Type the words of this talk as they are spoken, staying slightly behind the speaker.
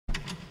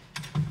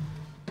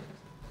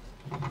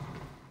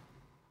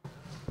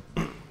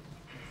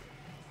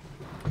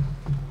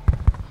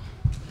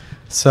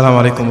السلام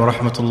عليكم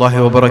ورحمة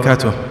الله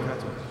وبركاته.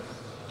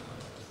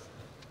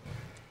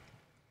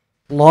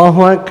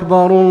 الله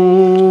أكبر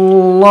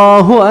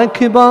الله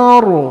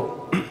أكبر.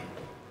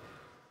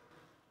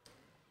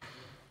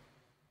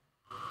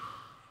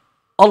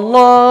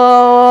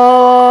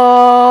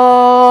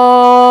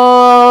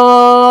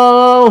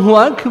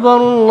 الله أكبر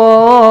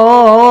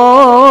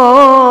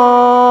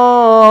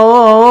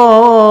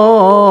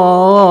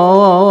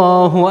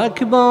الله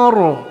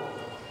أكبر.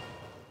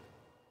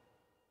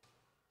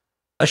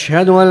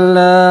 أشهد أن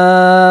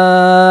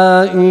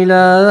لا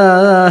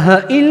إله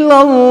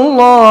إلا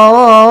الله.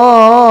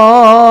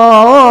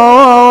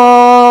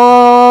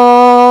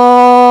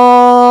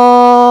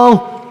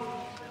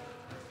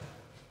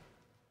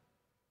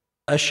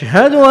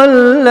 أشهد أن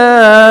لا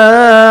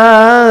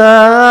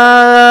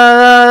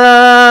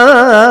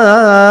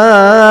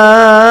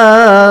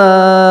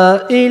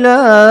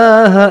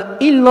إله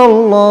إلا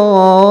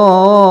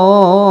الله.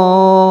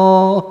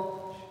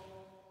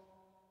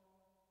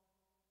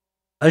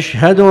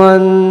 أشهد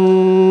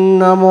أن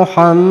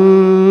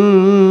محمدًا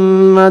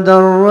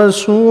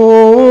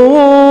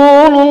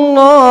رسول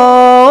الله.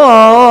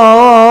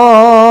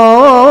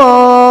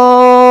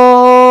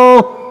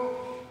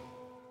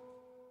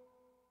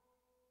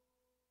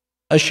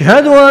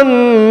 أشهد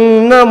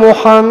أن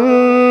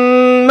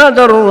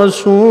محمدًا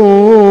رسول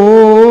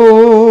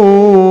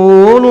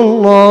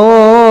الله.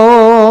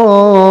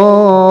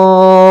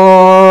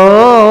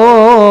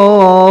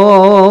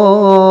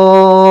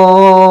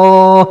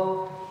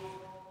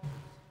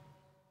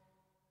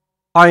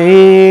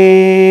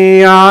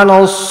 حي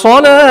على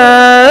الصلاة.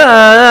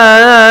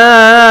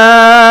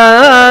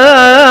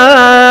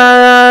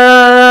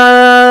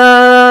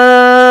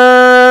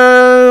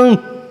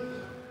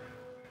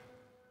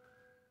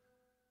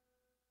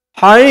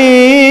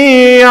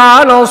 حي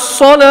على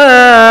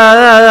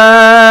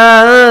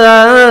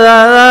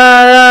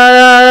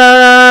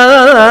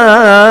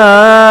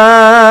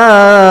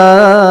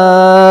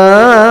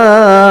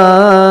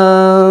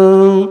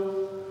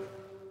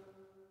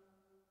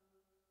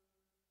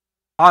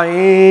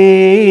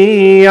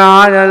حي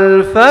على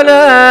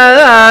الفلاح.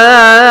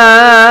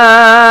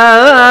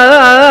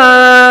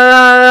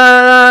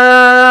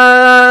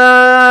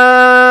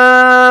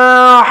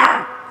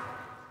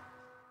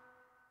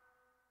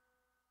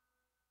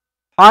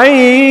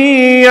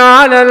 حي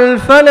على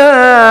الفلاح.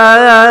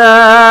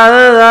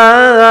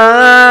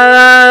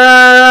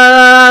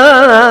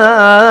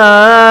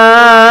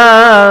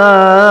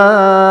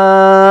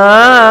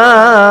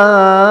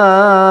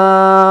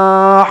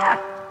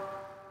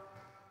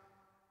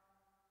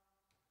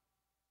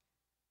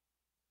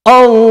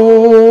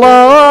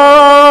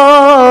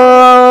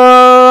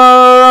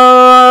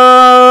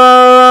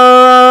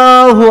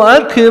 الله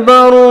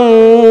أكبر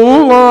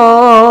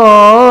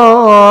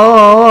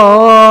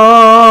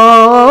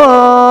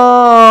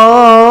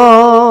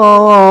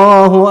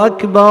الله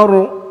أكبر.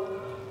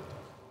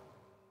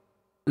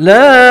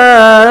 لا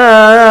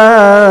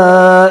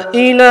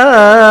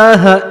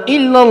إله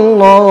إلا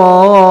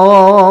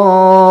الله.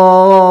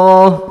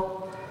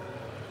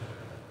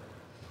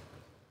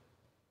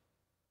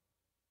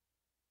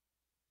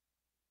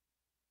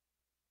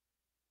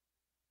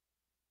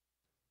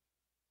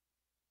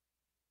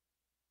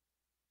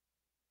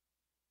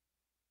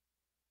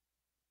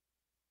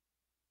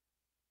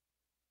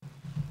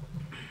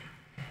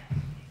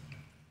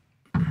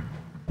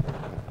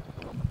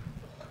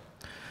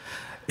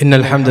 إن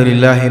الحمد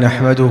لله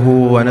نحمده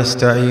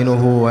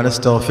ونستعينه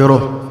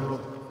ونستغفره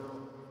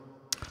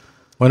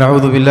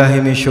ونعوذ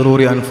بالله من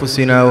شرور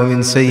أنفسنا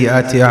ومن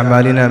سيئات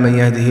أعمالنا. من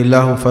يهده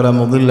الله فلا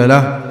مضل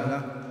له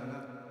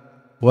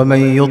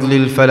ومن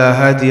يضلل فلا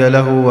هادي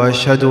له،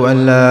 وأشهد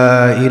أن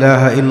لا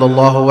إله إلا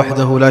الله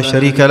وحده لا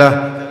شريك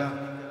له،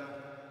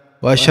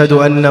 وأشهد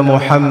أن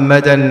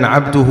محمدًا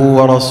عبده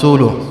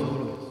ورسوله.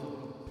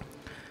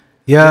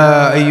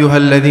 يا أيها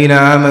الذين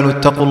آمنوا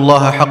اتقوا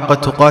الله حق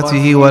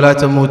تقاته ولا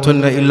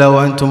تموتن إلا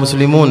وأنتم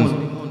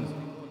مسلمون.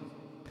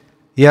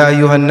 يا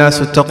أيها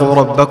الناس اتقوا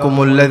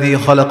ربكم الذي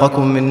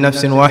خلقكم من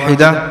نفس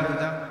واحدة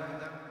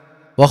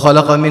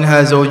وخلق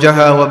منها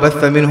زوجها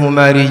وبث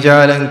منهما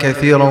رجالا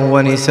كثيرا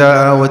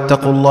ونساء،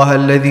 واتقوا الله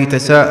الذي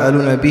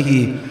تساءلون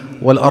به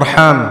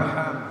والأرحام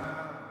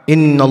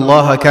إن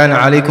الله كان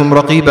عليكم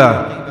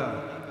رقيبا.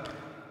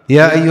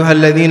 يا أيها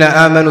الذين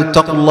آمنوا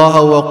اتقوا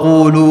الله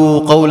وقولوا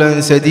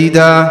قولا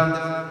سديدا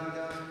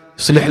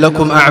يصلح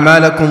لكم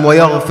أعمالكم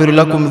ويغفر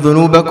لكم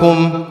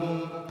ذنوبكم،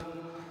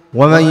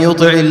 ومن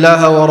يطع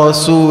الله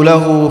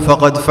ورسوله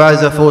فقد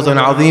فاز فوزا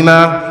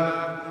عظيما.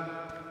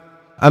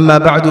 أما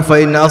بعد،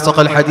 فإن أصدق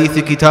الحديث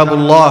كتاب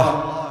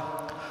الله،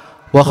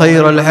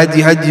 وخير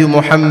الهدي هدي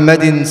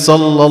محمد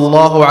صلى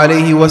الله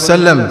عليه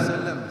وسلم،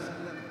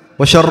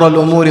 وشر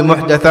الأمور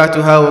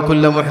محدثاتها،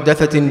 وكل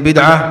محدثة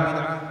بدعة،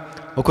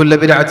 وكل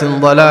بدعة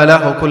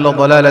ضلالة، وكل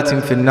ضلالة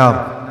في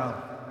النار.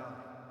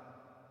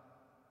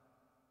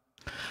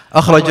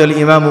 أخرج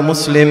الإمام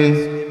مسلم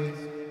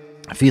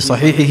في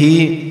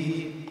صحيحه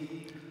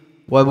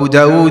وأبو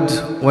داود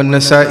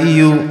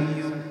والنسائي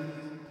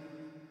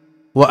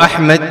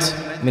وأحمد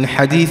من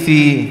حديث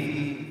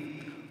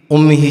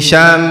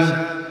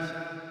هشام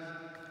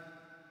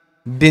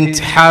بنت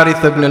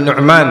حارث بن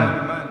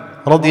النعمان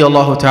رضي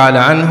الله تعالى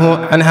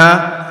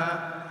عنها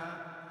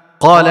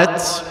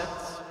قالت: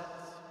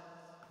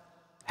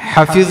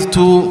 حفظت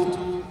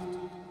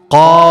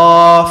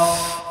قاف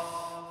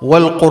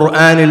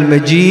والقرآن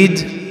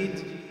المجيد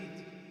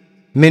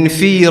من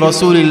في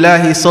رسول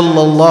الله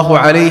صلى الله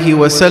عليه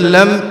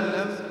وسلم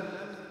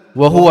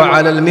وهو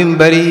على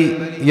المنبر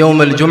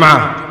يوم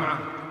الجمعة.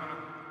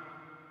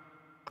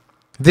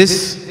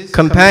 This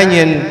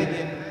companion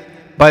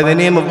by the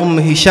name of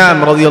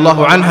Hisham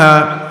radiallahu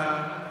anha,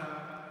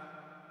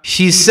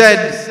 she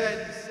said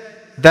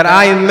that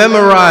I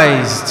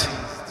memorized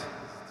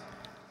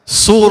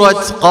Surah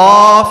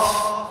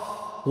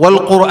Qaf wal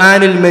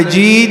Quran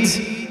al-Majid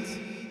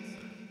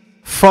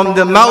from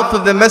the mouth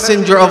of the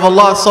Messenger of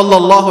Allah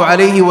sallallahu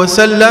alayhi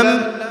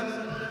wasallam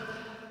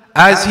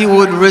as he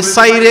would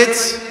recite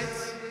it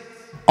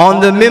on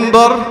the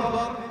minbar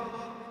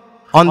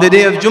on the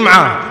day of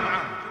Jum'ah.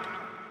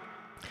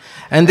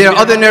 And there are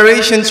other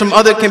narrations from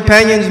other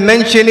companions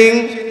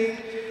mentioning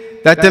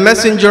that the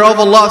Messenger of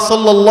Allah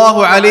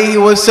sallallahu alayhi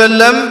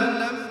wasallam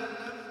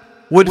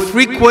would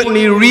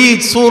frequently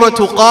read Surah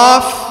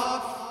Qaf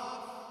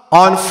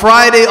on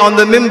Friday on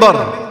the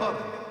minbar.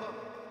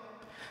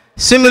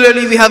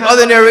 Similarly, we have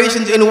other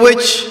narrations in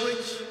which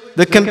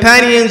the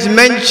companions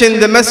mention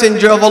the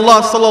Messenger of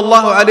Allah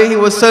sallallahu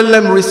alayhi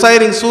wasallam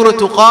reciting Surah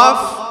Qaf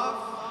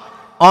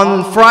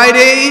on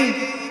Friday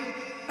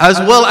as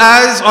well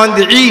as on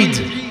the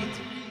Eid.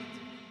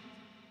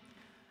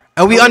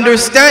 And we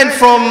understand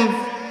from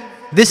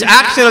this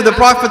action of the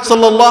Prophet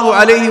sallallahu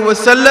alaihi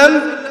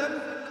wasallam,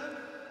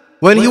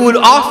 when he would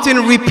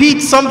often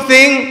repeat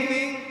something,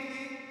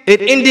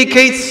 it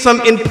indicates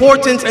some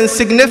importance and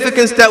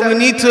significance that we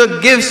need to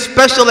give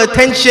special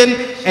attention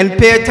and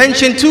pay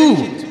attention to.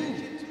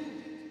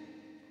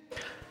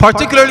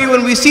 Particularly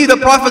when we see the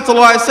Prophet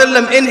sallallahu alaihi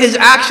wasallam in his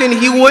action,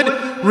 he would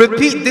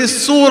repeat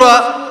this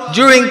surah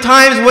during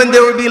times when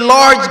there would be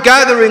large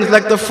gatherings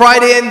like the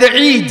Friday and the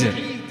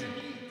Eid.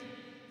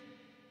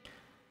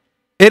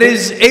 It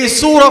is a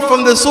surah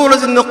from the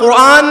surahs in the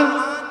Quran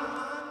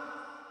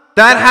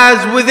that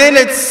has within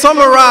it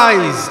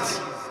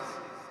summarized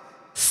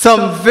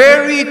some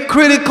very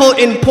critical,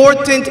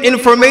 important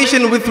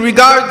information with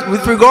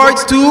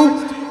regards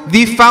to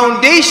the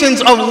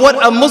foundations of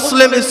what a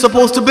Muslim is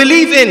supposed to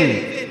believe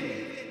in.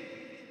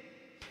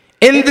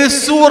 In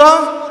this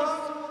surah,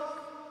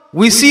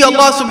 we see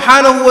Allah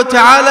subhanahu wa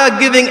ta'ala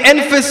giving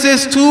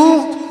emphasis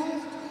to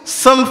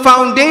some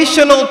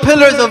foundational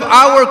pillars of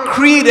our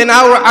creed and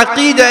our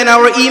aqeedah and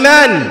our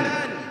iman.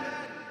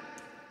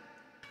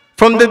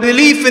 From the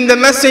belief in the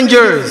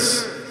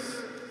messengers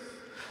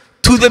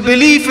to the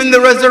belief in the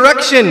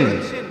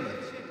resurrection,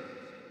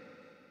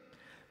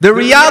 the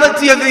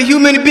reality of the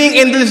human being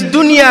in this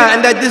dunya,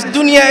 and that this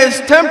dunya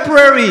is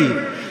temporary,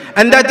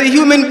 and that the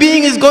human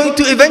being is going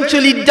to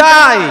eventually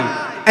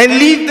die and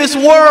leave this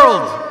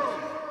world.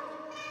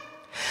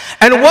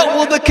 And what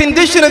will the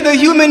condition of the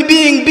human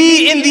being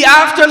be in the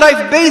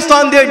afterlife based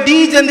on their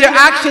deeds and their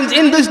actions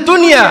in this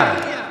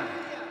dunya?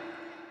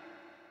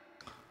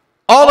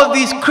 All of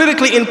these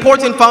critically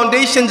important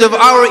foundations of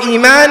our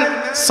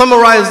iman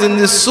summarized in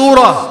this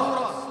surah.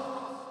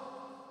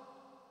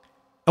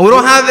 And we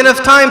don't have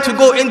enough time to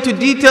go into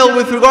detail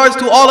with regards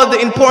to all of the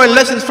important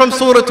lessons from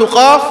Surah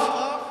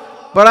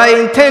Qaf. But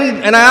I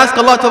intend and I ask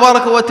Allah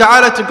Tabaraka wa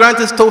Ta'ala to grant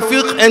us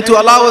tawfiq and to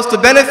allow us to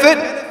benefit,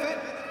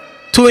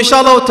 to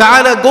inshallah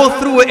ta'ala go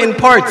through it in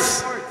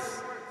parts.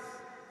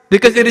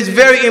 Because it is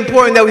very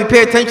important that we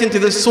pay attention to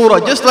this surah,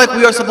 just like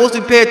we are supposed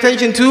to pay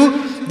attention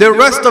to the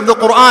rest of the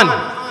Quran.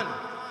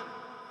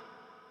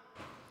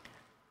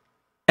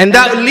 And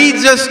that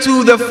leads us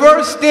to the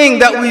first thing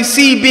that we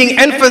see being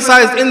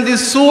emphasized in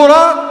this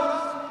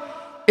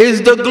surah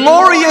is the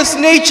glorious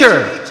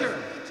nature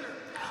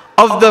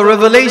of the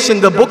revelation,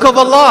 the book of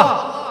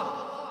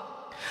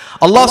Allah.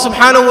 Allah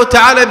subhanahu wa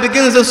ta'ala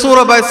begins the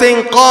surah by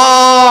saying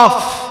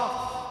Qaf.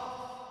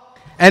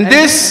 And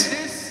this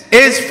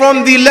is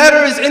from the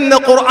letters in the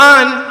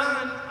Quran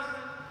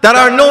that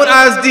are known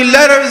as the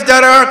letters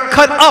that are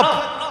cut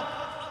up,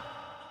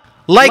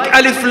 like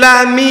Alif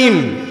Lam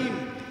Mim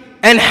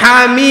and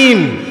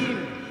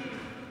Hamim,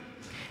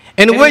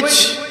 in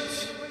which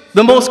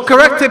the most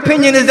correct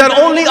opinion is that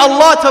only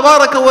Allah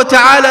Tabaraka wa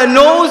Ta'ala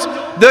knows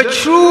the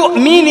true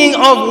meaning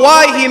of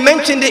why He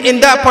mentioned it in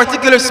that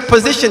particular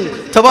position,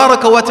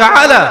 Tabaraka wa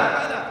Ta'ala.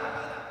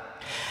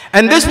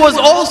 And this was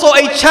also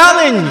a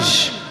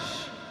challenge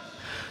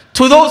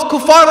to those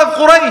kuffar of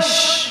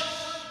Quraysh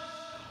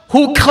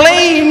who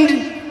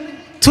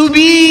claimed to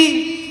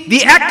be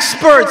the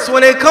experts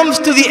when it comes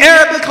to the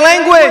Arabic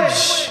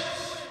language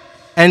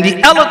and the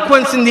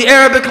eloquence in the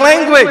Arabic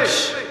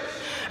language.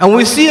 And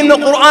we see in the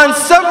Quran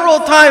several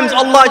times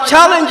Allah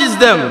challenges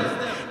them.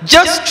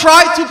 Just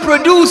try to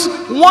produce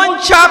one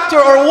chapter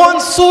or one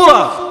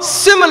surah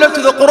similar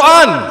to the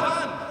Quran.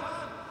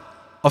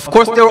 Of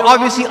course, they were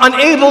obviously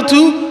unable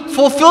to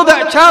fulfill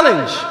that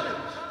challenge.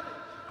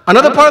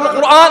 Another part of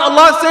the Quran,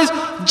 Allah says,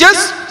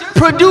 just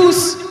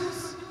produce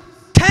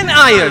 10 10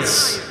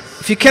 ayahs.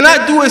 If you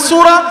cannot do a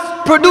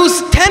surah,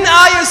 produce 10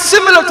 ayahs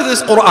similar to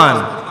this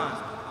Quran.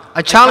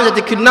 A challenge that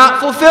they could not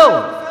fulfill.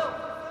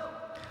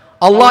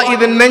 Allah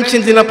even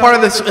mentions in a part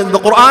of the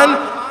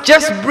Quran,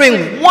 just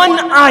bring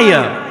one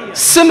ayah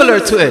similar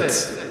to it.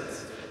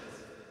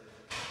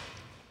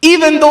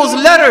 Even those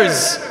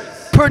letters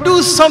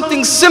produce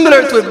something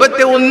similar to it, but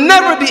they will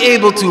never be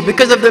able to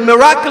because of the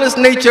miraculous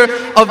nature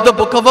of the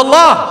book of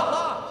Allah.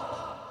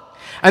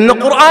 And the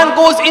Quran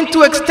goes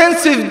into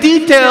extensive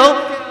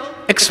detail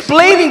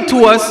explaining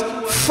to us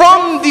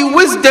from the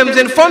wisdoms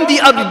and from the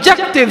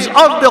objectives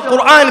of the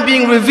Quran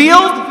being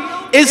revealed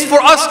is for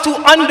us to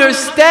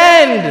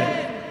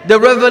understand the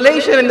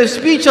revelation and the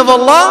speech of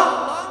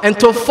Allah and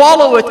to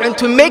follow it and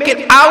to make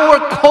it our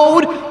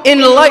code in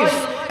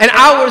life and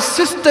our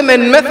system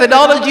and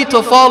methodology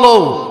to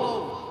follow.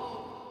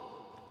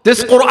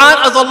 This Quran,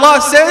 as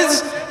Allah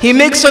says, He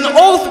makes an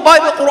oath by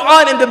the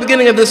Quran in the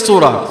beginning of this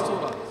surah.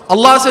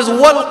 Allah says,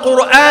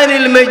 وَالْقُرْآنِ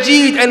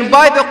الْمَجِيدِ, and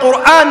by the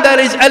Quran that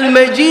is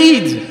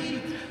Al-Majid.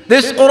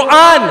 This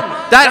Quran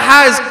that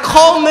has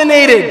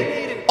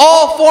culminated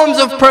all forms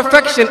of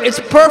perfection. It's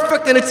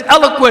perfect in its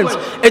eloquence.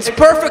 It's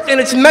perfect in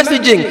its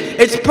messaging.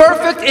 It's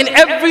perfect in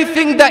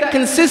everything that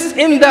consists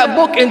in that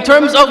book in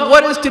terms of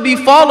what is to be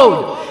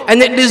followed.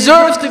 And it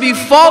deserves to be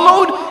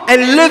followed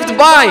and lived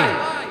by.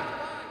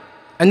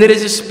 And it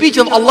is a speech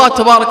of Allah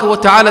Tabaraka wa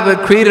Ta'ala,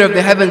 the creator of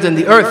the heavens and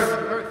the earth.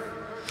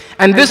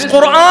 And this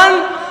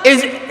Quran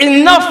is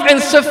enough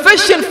and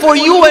sufficient for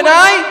you and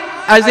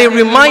I as a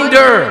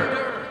reminder.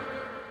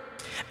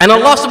 And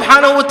Allah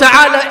subhanahu wa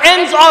ta'ala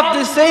ends off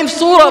the same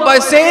surah by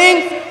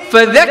saying,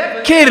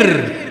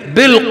 فَذَكِّرْ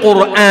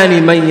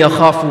بِالْقُرْآنِ مَنْ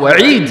يَخَافُ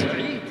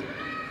وَعِيدٍ.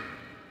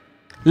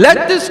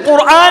 Let this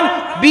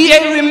Quran be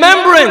a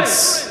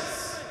remembrance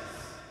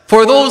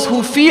for those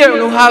who fear and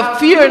who have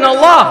fear in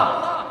Allah.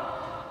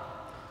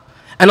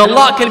 And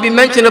Allah can be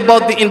mentioned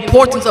about the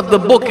importance of the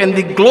book and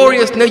the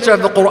glorious nature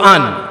of the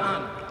Quran.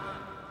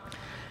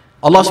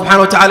 Allah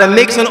subhanahu wa ta'ala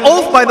makes an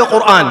oath by the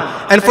Quran.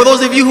 And for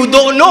those of you who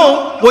don't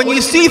know, when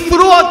you see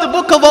throughout the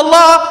book of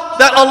Allah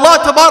that Allah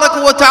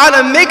tabaraka wa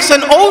ta'ala makes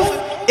an oath,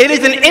 it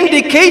is an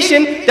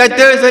indication that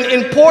there is an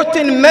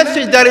important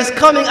message that is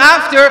coming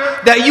after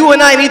that you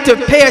and I need to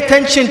pay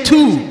attention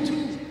to.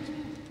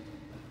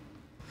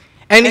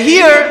 And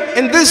here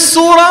in this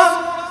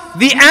surah,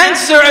 the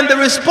answer and the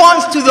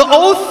response to the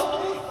oath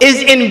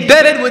is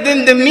embedded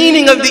within the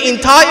meaning of the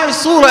entire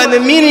surah and the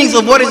meanings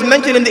of what is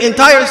mentioned in the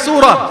entire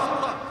surah.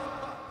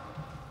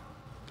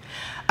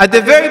 At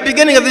the very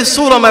beginning of this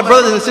surah, my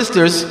brothers and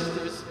sisters,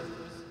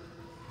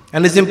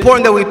 and it's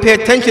important that we pay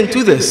attention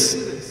to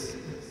this,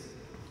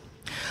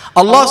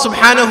 Allah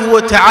subhanahu wa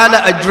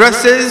ta'ala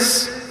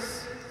addresses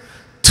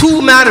two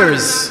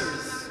matters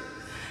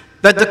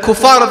that the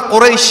kuffar of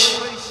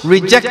Quraysh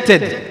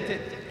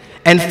rejected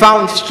and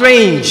found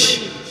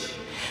strange.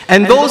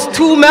 And those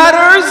two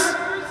matters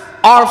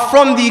are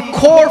from the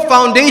core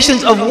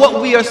foundations of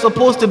what we are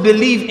supposed to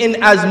believe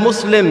in as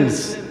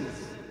Muslims.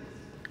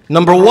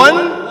 Number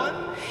one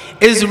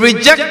is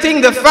rejecting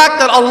the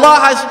fact that Allah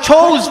has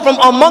chose from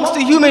amongst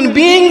the human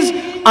beings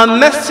a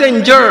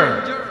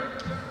messenger.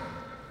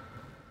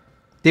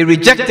 They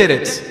rejected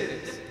it.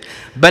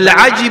 بَلْ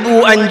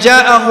عَجِبُوا أَنْ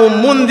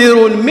جَاءَهُمْ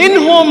مُنذِرٌ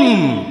مِّنْهُمْ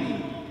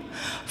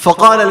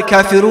فَقَالَ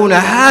الْكَافِرُونَ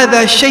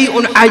هَذَا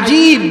شَيْءٌ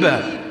عَجِيبٌ.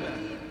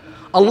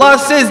 Allah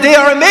says they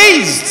are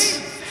amazed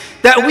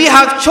that we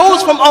have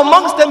chose from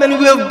amongst them and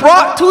we have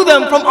brought to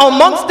them from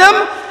amongst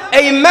them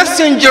a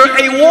messenger,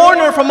 a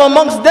warner from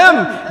amongst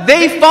them.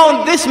 They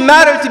found this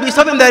matter to be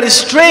something that is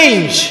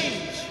strange.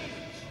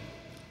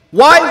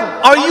 Why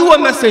are you a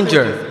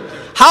messenger?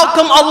 How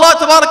come Allah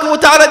Tabaraka wa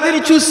Ta'ala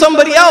didn't choose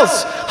somebody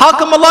else? How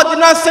come Allah did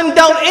not send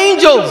down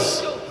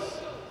angels?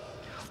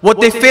 What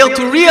they fail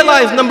to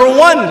realize, number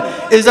one,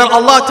 is that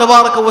Allah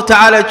Tabaraka wa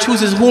Ta'ala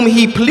chooses whom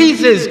He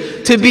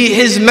pleases to be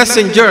His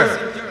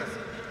messenger.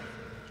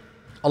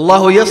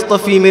 Allahu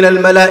yastafi min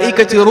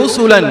al-malaikati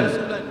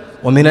rusulan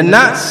wa min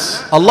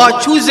al-nas.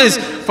 Allah chooses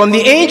from the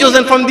angels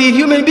and from the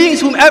human beings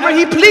whomever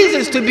He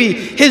pleases to be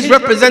His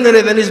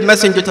representative and His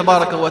messenger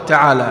tabaraka wa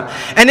ta'ala.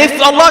 And if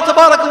Allah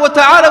tabaraka wa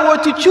ta'ala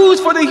were to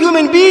choose for the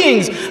human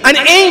beings an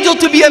angel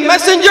to be a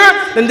messenger,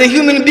 then the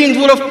human beings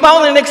would have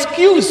found an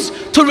excuse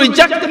to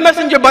reject the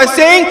messenger by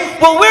saying,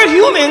 well, we're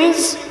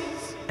humans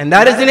and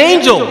that is an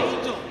angel.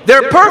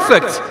 They're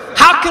perfect.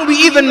 How can we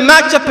even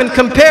match up and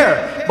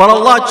compare? But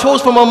Allah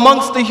chose from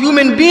amongst the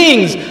human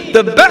beings,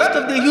 the best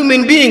of the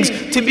human beings,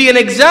 to be an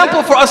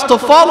example for us to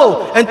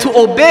follow and to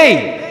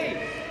obey.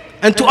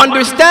 And to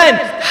understand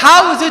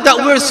how is it that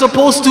we're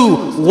supposed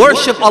to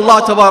worship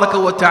Allah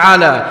Tabaraka wa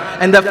Ta'ala.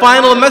 And the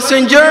final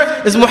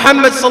messenger is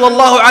Muhammad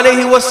sallallahu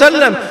alayhi wa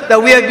sallam,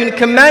 that we have been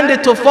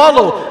commanded to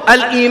follow.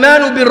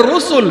 Al-imanu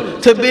bil-rusul,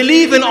 to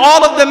believe in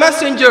all of the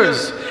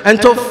messengers.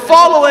 And to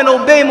follow and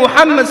obey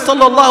Muhammad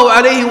sallallahu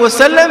alayhi wa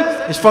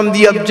sallam is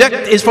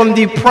from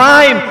the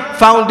prime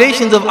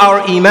foundations of our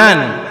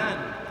iman.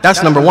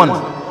 That's number one.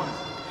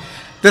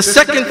 The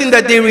second thing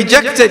that they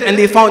rejected and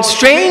they found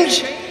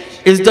strange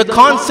is the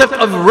concept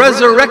of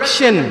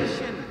resurrection.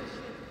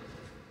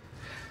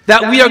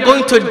 that we are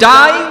going to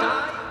die,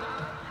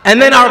 and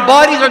then our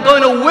bodies are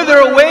going to wither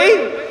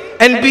away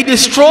and be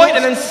destroyed,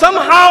 and then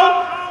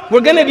somehow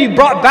we're going to be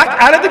brought back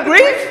out of the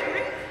grave?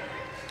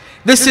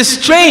 This is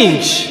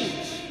strange.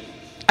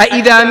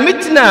 أَإِذَا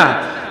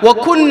مِتْنَا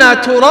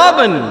وَكُنَّا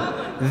تُرَابًا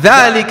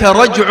ذَلِكَ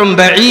رَجْعٌ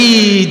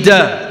بَعِيدٌ.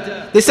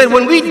 They said,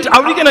 when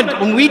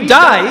we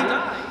die,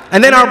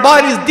 and then our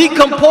bodies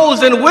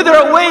decompose and wither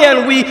away,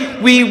 and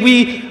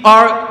we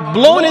are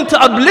blown into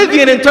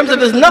oblivion in terms of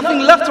there's nothing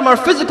left from our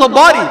physical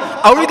body,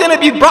 are we going to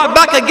be brought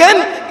back again?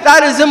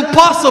 That is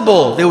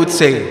impossible, they would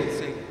say.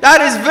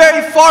 That is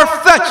very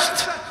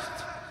far-fetched.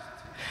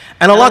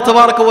 And Allah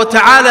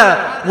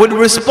Ta'ala would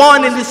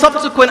respond in the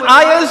subsequent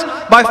ayahs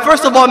by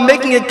first of all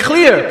making it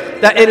clear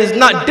that it is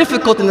not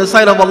difficult in the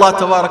sight of Allah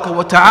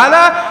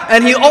Ta'ala,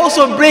 and He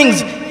also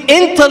brings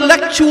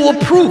intellectual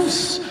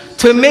proofs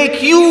to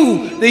make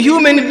you, the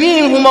human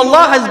being whom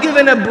Allah has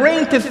given a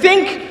brain to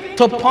think,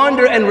 to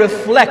ponder and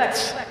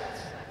reflect.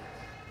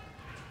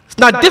 It's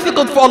not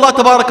difficult for Allah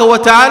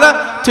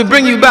Ta'ala to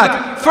bring you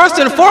back. First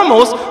and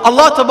foremost,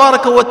 Allah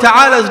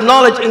Ta'ala's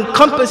knowledge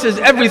encompasses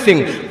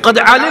everything. قَدْ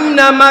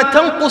عَلِمْنَا مَا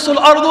تَنْقُصُ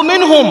الْأَرْضُ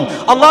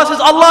مِنْهُمْ. Allah says,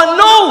 Allah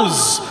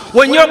knows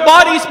when your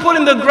body is put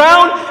in the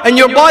ground and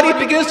your body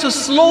begins to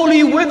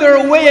slowly wither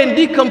away and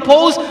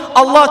decompose.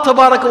 Allah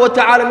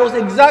Ta'ala knows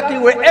exactly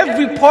where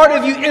every part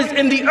of you is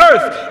in the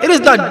earth. It is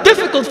not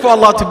difficult for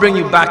Allah to bring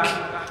you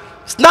back.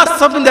 It's not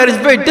something that is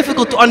very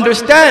difficult to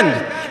understand.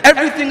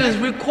 Everything is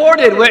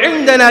recorded.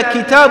 وَعِنْدَنَا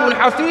كِتَابٌ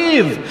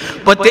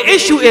حَفِيظٌ. But the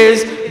issue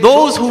is,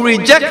 those who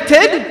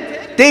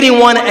rejected, they didn't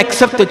want to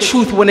accept the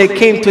truth when it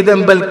came to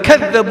them. بَلْ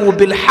كَذَّبُوا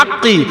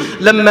بِالْحَقِّ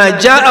لَمَّا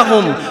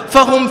جَاءَهُمْ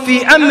فَهُمْ فِي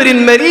أَمْرٍ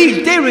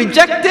مَرِيجٍ. They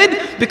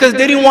rejected because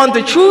they didn't want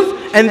the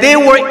truth, and they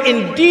were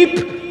in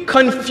deep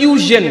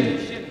confusion.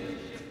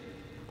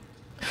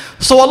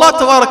 So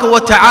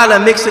Allah Ta'ala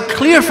makes it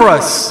clear for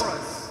us.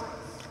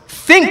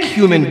 Think,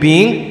 human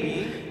being.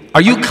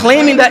 Are you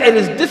claiming that it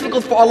is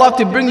difficult for Allah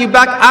to bring you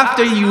back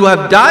after you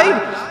have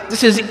died?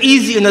 This is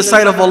easy in the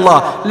sight of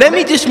Allah. Let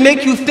me just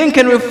make you think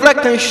and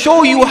reflect and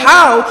show you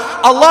how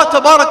Allah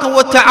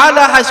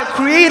Ta'ala has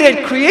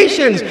created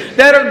creations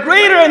that are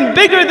greater and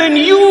bigger than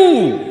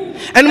you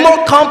and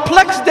more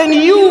complex than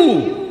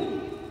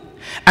you.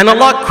 And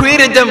Allah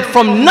created them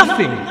from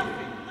nothing.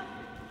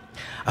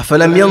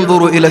 أَفَلَمْ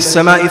يَنْظُرُوا إِلَى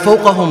السَّمَاءِ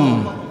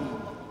فَوْقَهُمْ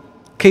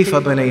كَيْفَ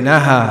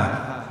بَنَيْنَاهَا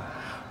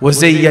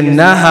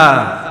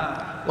وَزَيَّنَّاهَا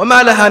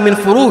وَمَا لَهَا مِنْ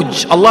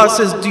فُرُوجٍ. Allah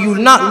says, do you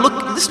not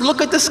look, just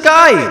look at the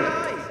sky.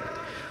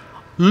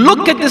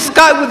 Look at the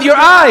sky with your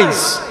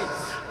eyes.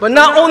 But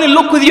not only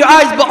look with your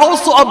eyes, but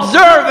also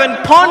observe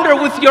and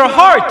ponder with your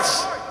heart.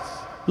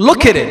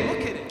 Look at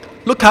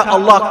it. Look how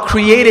Allah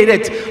created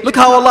it. Look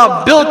how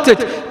Allah built it.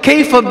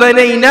 كَيْفَ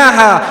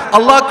بَنَيْنَاهَا.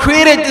 Allah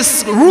created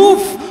this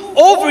roof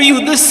over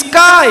you, this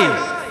sky.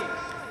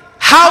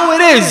 How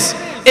it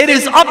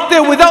is up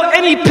there without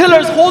any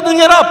pillars holding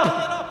it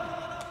up.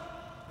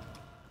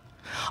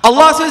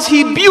 Allah says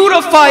He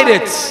beautified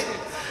it.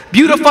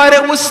 Beautified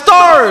it with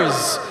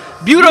stars.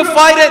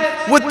 Beautified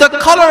it with the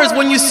colors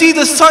when you see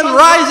the sun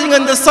rising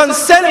and the sun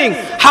setting.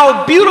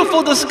 How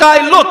beautiful the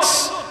sky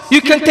looks. You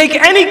can take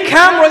any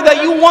camera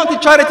that you want to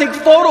try to take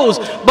photos,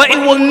 but it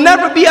will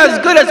never be as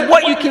good as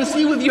what you can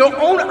see with your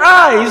own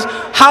eyes,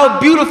 how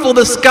beautiful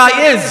the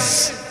sky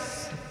is.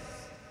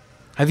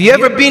 Have you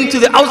ever been to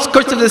the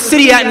outskirts of the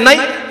city at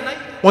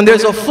night when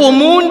there's a full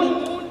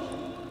moon?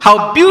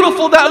 How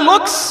beautiful that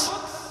looks.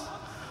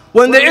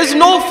 When there is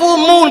no full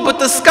moon but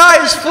the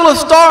sky is full of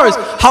stars,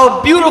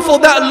 how beautiful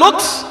that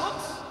looks.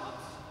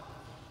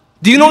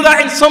 Do you know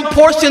that in some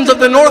portions of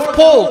the North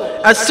Pole,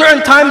 at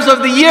certain times of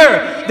the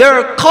year, there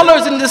are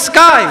colors in the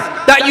sky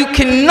that you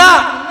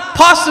cannot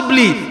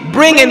possibly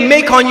bring and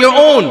make on your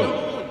own?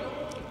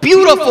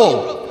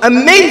 Beautiful,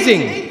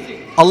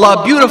 amazing.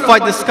 Allah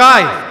beautified the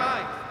sky.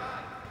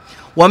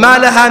 وَمَا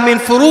لَهَا مِنْ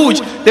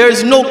فُرُوجٍ. There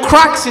is no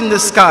cracks in the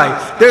sky.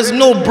 There's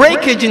no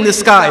breakage in the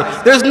sky.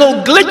 There's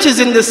no glitches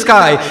in the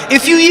sky.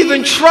 If you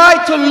even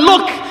try to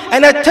look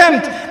and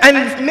attempt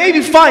and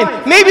maybe find,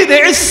 maybe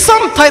there is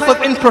some type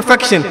of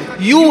imperfection,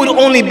 you would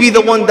only be the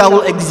one that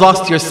will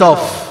exhaust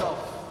yourself.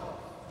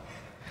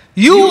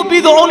 You will be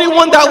the only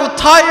one that will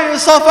tire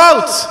yourself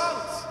out.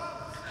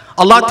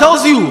 Allah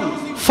tells you,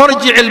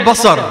 فَرْجِعِ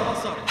الْبَصَرِ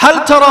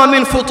هَلْ تَرَى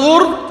مِنْ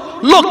فُطُورٍ.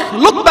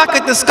 Look back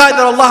at the sky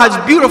that Allah has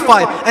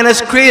beautified and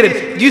has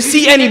created. Do you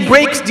see any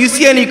breaks? Do you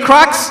see any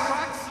cracks?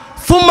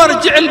 ثُمَّ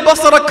ارْجِعِ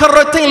الْبَصَرَ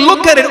كَرَّتَيْنِ.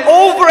 Look at it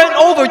over and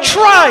over.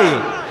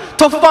 Try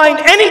to find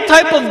any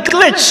type of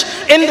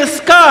glitch in the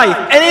sky,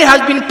 and it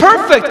has been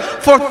perfect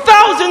for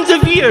thousands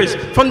of years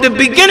from the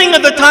beginning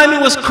of the time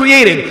it was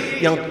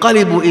created.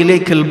 يَنْقَلِبُ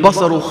إِلَيْكَ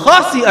الْبَصَرُ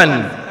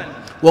خَاسِئًا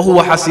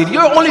وَهُوَ حَسِيرٌ.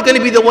 You're only going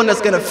to be the one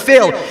that's going to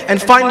fail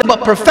and find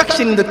about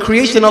perfection in the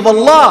creation of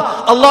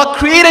Allah. Allah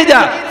created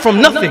that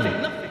from nothing.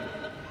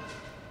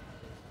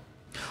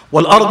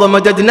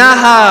 وَالْأَرْضَ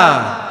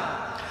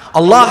مَدَدْنَاهَا.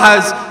 Allah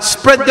has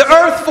spread the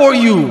earth for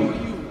you.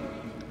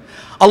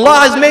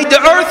 Allah has made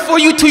the earth for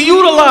you to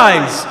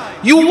utilize.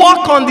 You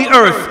walk on the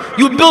earth.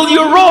 You build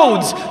your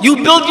roads.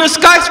 You build your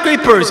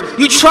skyscrapers.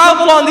 You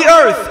travel on the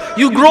earth.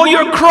 You grow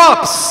your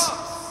crops.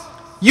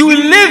 You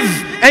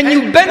live and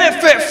you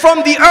benefit from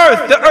the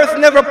earth. The earth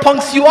never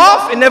punks you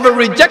off. It never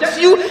rejects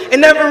you. It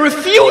never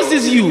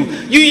refuses you.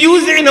 You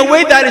use it in a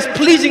way that is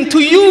pleasing to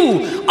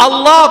you.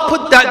 Allah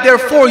put that there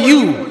for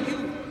you.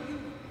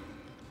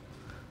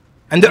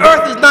 And the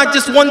earth is not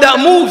just one that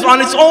moves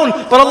on its own,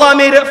 but Allah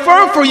made it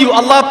firm for you.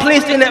 Allah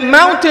placed in it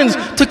mountains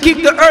to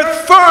keep the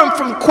earth firm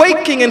from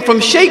quaking and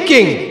from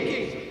shaking.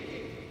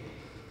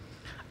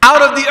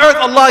 Out of the earth,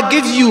 Allah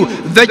gives you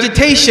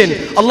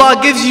vegetation.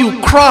 Allah gives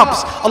you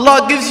crops.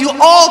 Allah gives you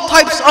all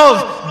types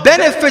of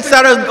benefits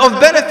that are of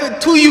benefit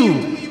to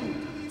you.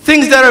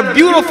 Things that are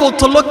beautiful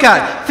to look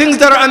at. Things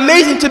that are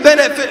amazing to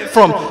benefit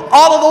from.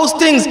 All of those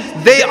things,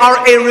 they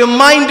are a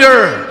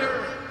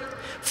reminder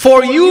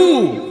for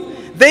you.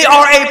 They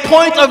are a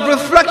point of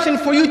reflection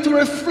for you to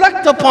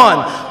reflect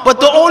upon. But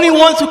the only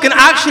ones who can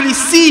actually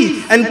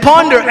see and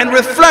ponder and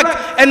reflect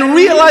and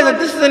realize that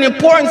this is an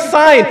important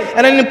sign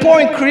and an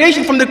important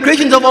creation from the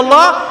creations of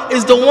Allah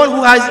is the one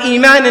who has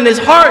iman in his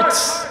heart.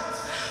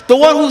 The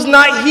one who's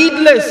not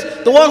heedless.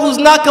 The one who's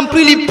not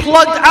completely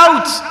plugged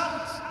out.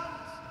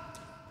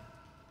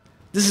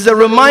 This is a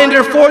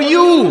reminder for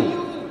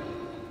you.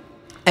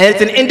 And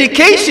it's an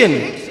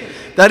indication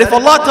that if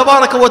Allah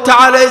Tabaraka wa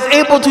Ta'ala is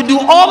able to do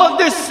all of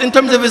this in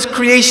terms of His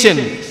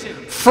creation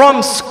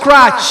from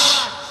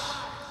scratch,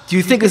 do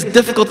you think it's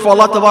difficult for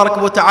Allah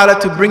Tabaraka wa Ta'ala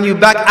to bring you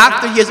back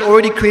after He has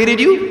already created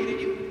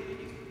you?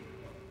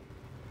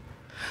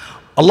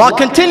 Allah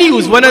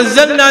continues,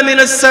 وَنَزَّلْنَا مِنَ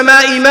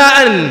السَّمَاءِ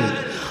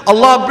مَاءً.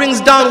 Allah brings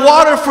down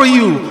water for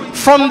you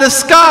from the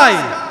sky.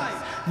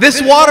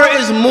 This water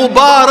is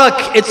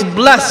mubarak, it's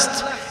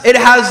blessed. It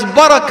has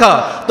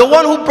barakah. The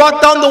one who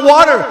brought down the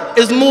water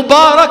is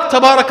Mubarak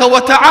Tabaraka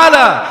wa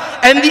Ta'ala.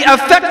 And the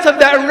effects of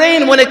that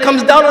rain when it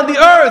comes down on the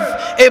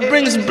earth, it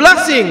brings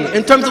blessing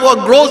in terms of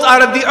what grows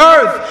out of the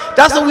earth.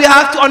 That's what we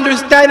have to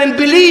understand and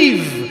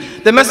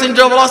believe. The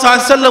Messenger of Allah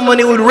ﷺ, when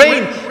it would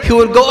rain, he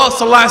would go out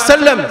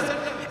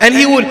ﷺ, and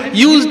he would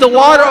use the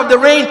water of the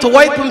rain to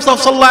wipe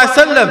himself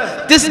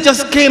ﷺ. This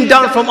just came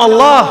down from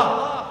Allah.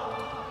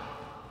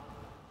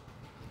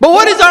 But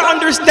what is our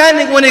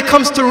understanding when it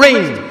comes to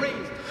rain?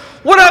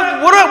 What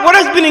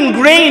has been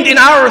ingrained in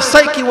our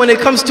psyche when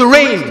it comes to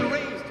rain?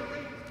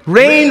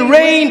 Rain,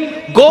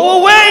 rain, go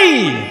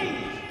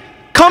away.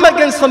 Come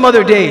again some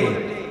other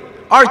day.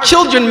 Our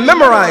children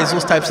memorize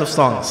those types of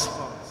songs.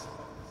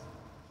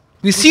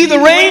 We see the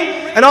rain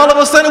and all of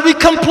a sudden we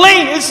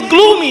complain. It's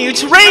gloomy,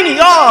 it's rainy.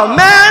 Oh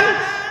man,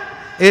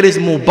 it is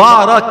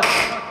Mubarak.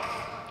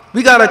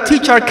 We gotta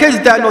teach our kids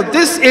that no,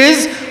 this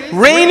is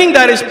raining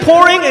that is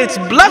pouring. It's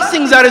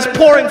blessings that is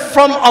pouring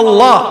from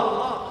Allah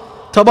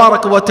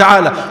Tabaraka wa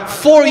Ta'ala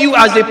for you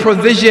as a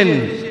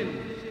provision.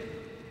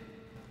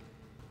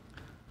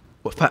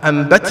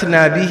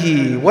 فَأَنْبَتْنَا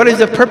بِهِ. What is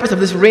the purpose of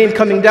this rain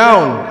coming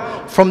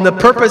down? From the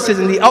purposes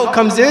and the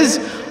outcomes is,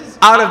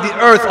 out of the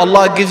earth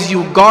Allah gives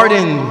you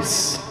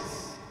gardens.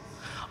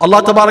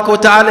 Allah Tabaraka wa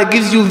Ta'ala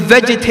gives you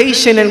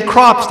vegetation and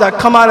crops that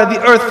come out of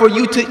the earth for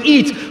you to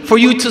eat, for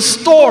you to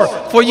store,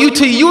 for you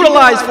to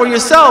utilize for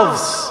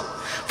yourselves,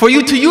 for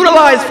you to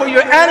utilize for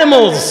your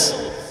animals.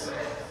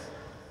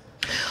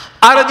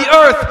 Out of the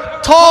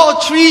earth,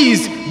 tall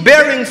trees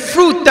bearing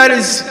fruit that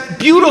is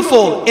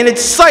beautiful in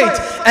its sight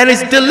and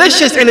is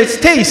delicious in its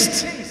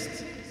taste.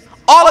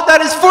 All of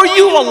that is for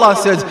you, Allah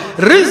says.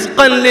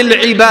 Rizqan lil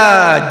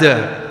ibad.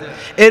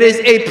 It is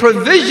a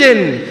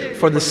provision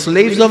for the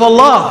slaves of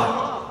Allah.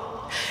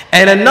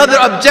 And another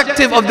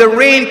objective of the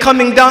rain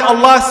coming down,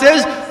 Allah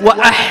says,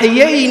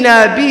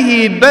 وَأَحْيَيْنَا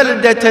بِهِ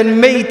بَلْدَةً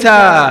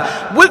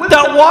مَيْتًا. With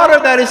that water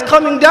that is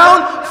coming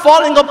down,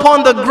 falling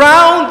upon the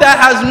ground that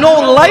has no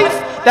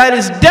life, that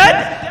is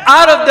dead,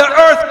 out of the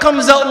earth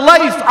comes out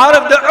life. Out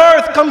of the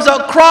earth comes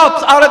out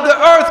crops. Out of the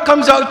earth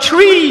comes out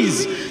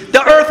trees.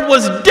 The earth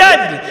was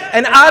dead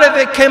and out of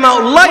it came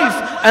out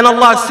life. And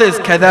Allah says,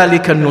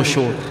 كَذَلِكَ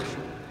النُّشُورِ.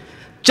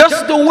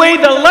 Just the way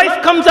the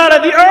life comes out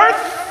of the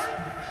earth,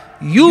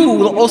 you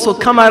will also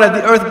come out of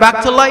the earth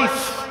back to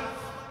life.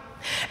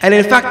 And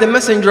in fact, the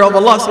Messenger of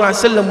Allah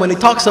ﷺ, when he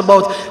talks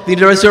about the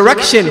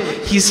resurrection,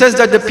 he says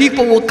that the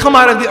people will come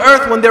out of the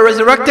earth when they're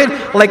resurrected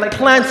like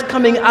plants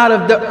coming out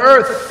of the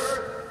earth.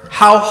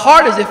 How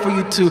hard is it for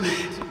you to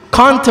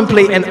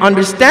contemplate and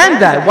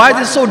understand that? Why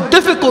is it so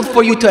difficult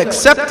for you to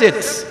accept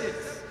it?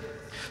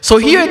 So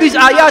here these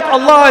ayat,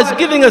 Allah is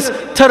giving us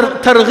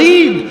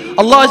targheeb.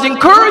 Allah is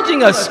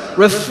encouraging us,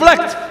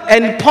 reflect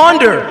and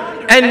ponder.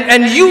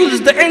 And use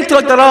the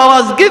intellect that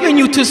Allah has given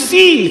you to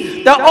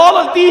see that all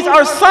of these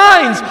are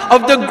signs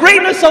of the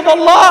greatness of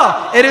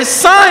Allah. It is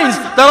signs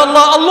that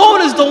Allah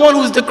alone is the one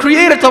who is the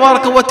creator,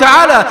 Tabaraka wa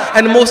Ta'ala.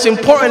 And most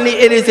importantly,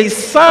 it is a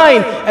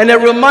sign and a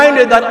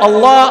reminder that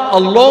Allah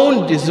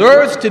alone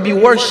deserves to be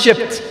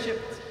worshipped.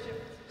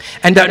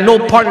 And that no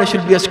partner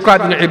should be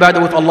ascribed in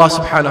ibadah with Allah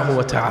subhanahu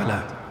wa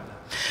ta'ala.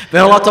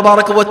 Then Allah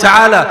Tabaraka wa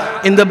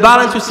Ta'ala, in the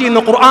balance we see in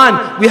the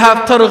Quran, we have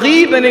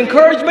targheeb and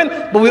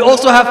encouragement, but we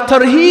also have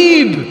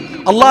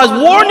tarheeb. Allah is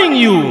warning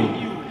you.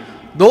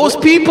 those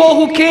people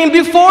who came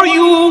before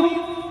you,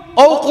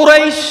 O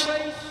Quraysh,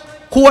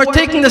 who are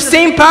taking the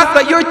same path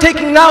that you're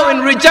taking now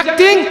and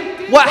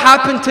rejecting, what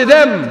happened to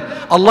them?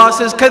 Allah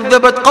says,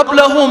 كَذَّبَتْ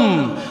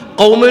قَبْلَهُمْ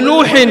قَوْمَ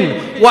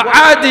نُوحٍ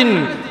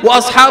وَعَادٍ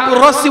وَأَصْحَابُ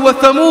الرَّسِّ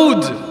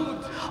وَثَمُودٍ.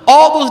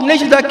 All those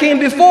nations that came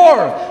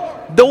before,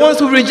 the ones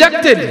who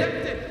rejected,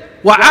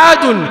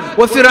 وعاد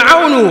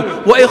وفرعون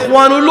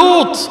وإخوان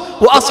لوط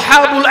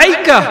وأصحاب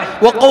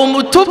الأيكة وقوم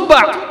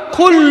التبع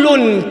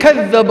كل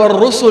كذب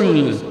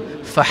الرسل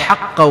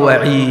فحق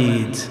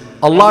وعيد.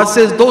 Allah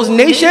says those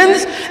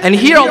nations, and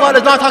here Allah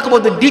does not talk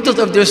about the details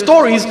of their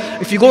stories.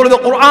 If you go to the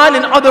Quran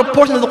and other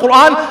portions of the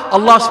Quran,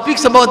 Allah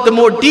speaks about the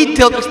more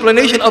detailed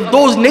explanation of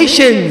those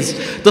nations,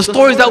 the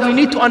stories that we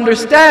need to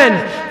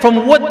understand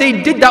from what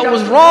they did that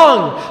was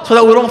wrong, so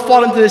that we don't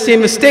fall into the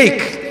same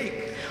mistake.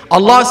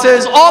 Allah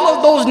says all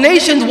of those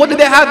nations, what do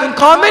they have in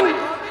common?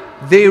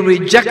 They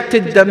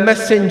rejected the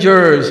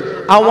messengers.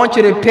 I want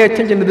you to pay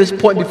attention to this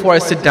point before I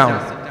sit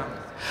down.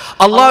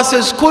 Allah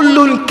says,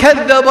 كُلٌّ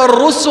كَذَّبَ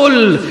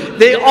الرُّسُلِ.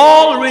 They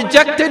all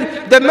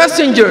rejected the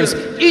messengers.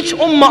 Each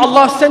ummah,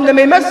 Allah sent them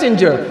a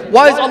messenger.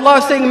 Why is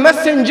Allah saying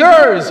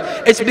messengers?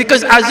 It's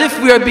because as if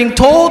we are being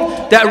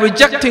told that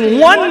rejecting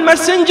one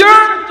messenger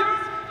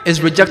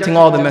is rejecting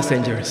all the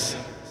messengers.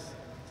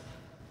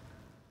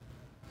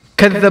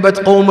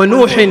 كَذَّبَتْ قَوْمَ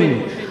نُوحٍ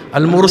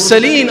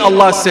الْمُرْسَلِينَ.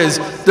 Allah says,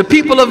 the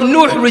people of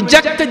Nuh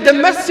rejected the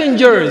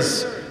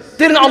messengers.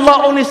 Didn't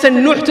Allah only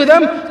send Nuh to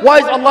them? Why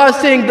is Allah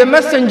saying the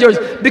messengers?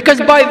 Because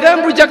by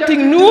them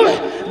rejecting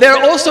Nuh,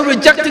 they're also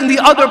rejecting the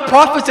other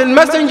prophets and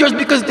messengers,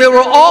 because they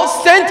were all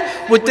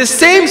sent with the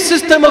same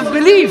system of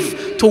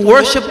belief, to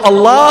worship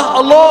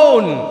Allah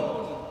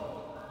alone.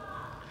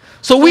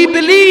 So we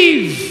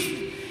believe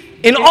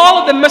in all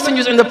of the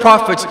messengers and the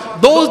prophets,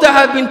 those that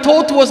have been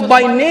told to us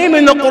by name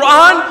in the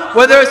Quran,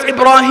 whether it's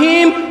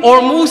Ibrahim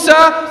or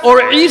Musa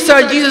or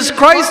Isa, Jesus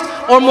Christ,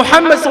 or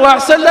Muhammad sallallahu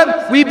alaihi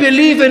wasallam, we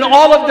believe in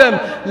all of them.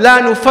 لا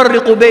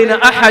نفرق بين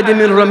أحد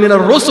من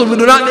الرسل. We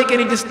do not make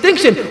any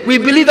distinction. We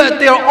believe that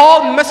they are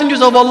all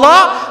messengers of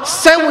Allah,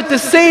 sent with the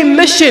same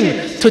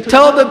mission, to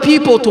tell the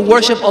people to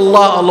worship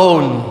Allah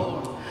alone.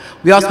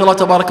 We ask Allah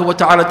Tabaraka wa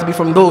Ta'ala to be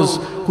from those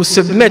who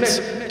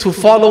submit to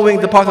following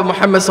the path of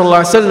Muhammad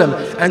sallallahu alaihi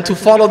wasallam, and to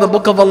follow the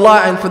book of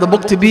Allah, and for the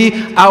book to be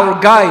our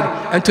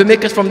guide, and to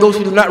make us from those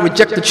who do not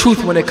reject the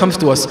truth when it comes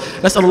to us.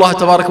 نسأل الله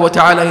تبارك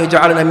وتعالى أن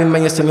يجعلنا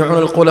ممن يستمعون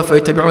القول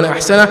فيتبعون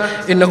أحسنه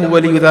إنه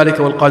ولي ذلك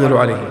والقادر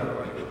عليه.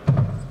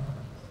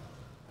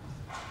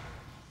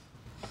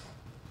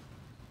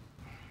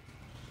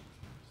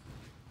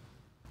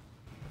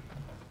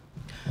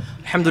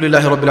 الحمد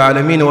لله رب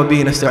العالمين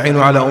وبه نستعين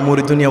على أمور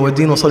الدنيا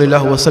والدين وصلى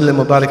الله وسلم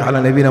وبارك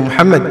على نبينا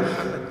محمد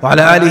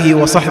وعلى آله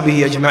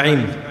وصحبه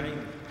أجمعين.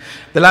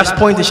 The last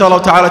point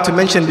inshallah ta'ala to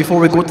mention before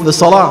we go to the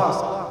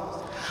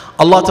salah,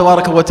 Allah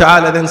tabaraka wa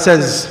ta'ala then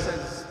says,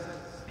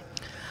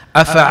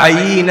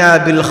 أفعينا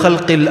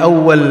بالخلق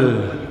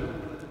الأول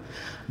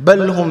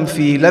بل هم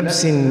في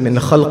لبس من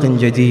خلق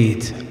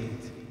جديد.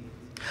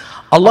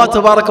 Allah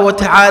tabaraka wa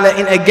ta'ala,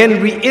 in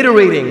again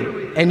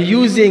reiterating and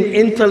using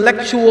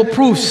intellectual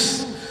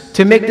proofs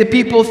to make the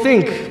people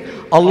think,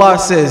 Allah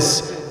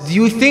says, do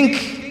you think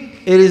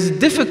it is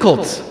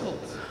difficult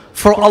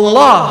for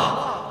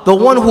Allah, the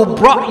one who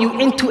brought you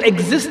into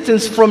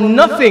existence from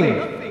nothing,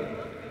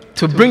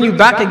 to bring you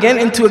back again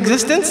into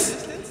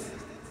existence?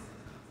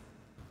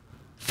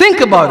 Think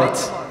about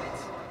it.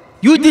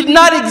 You did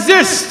not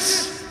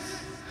exist.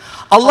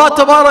 Allah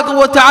Tabaraka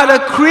wa Ta'ala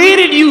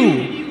created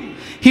you.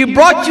 He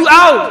brought you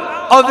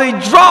out of a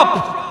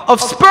drop of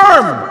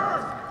sperm.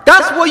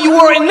 That's what you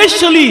were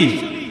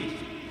initially.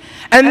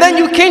 And then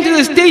you came to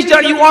the stage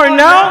that you are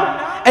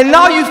now, and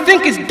now you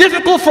think it's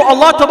difficult for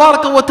Allah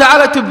Tabaraka wa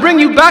Ta'ala to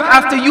bring you back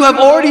after you have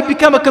already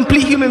become a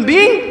complete human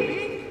being?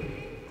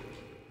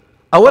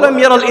 أَوَلَمْ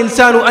يَرَى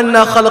الْإِنسَانُ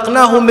أَنَّا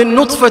خَلَقْنَاهُ مِن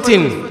نُطْفَةٍ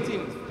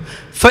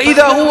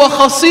فَإِذَا هُوَ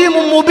خَصِيمٌ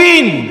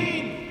مُبِينٌ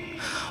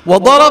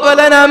وَضَرَبَ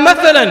لَنَا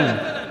مَثَلًا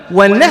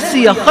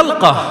وَنَسِيَ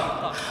خَلْقَهُ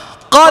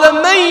قَالَ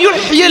مَنْ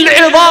يُحْيِي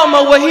الْعِظَامَ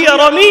وَهِيَ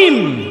رَمِيمٌ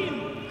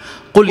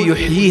قُلْ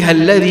يُحْيِيهَا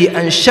الَّذِي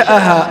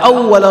أَنْشَأَهَا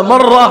أَوَّلَ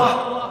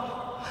مَرَّةٍ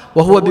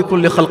وَهُوَ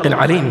بِكُلِّ خَلْقٍ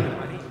عَلِيمٌ.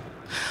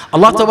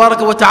 Allah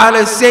Tabaraka wa Ta'ala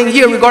is saying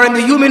here regarding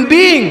the human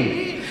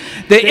being,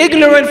 the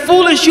ignorant,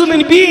 foolish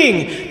human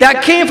being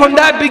that came from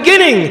that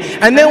beginning,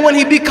 and then when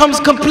he becomes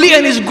complete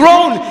and is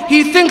grown,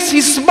 he thinks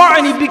he's smart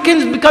and he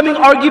begins becoming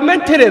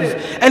argumentative,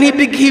 and he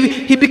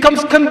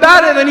becomes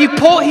combative, and he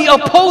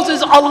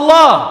opposes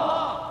Allah.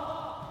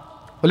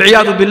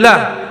 وَالْعِيَاذُ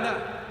بِاللَّهِ.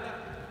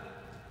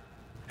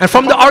 And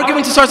from the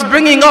argument he starts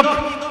bringing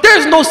up,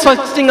 there's no such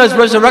thing as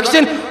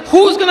resurrection.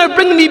 Who's going to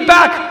bring me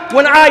back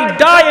when I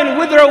die and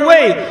wither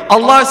away?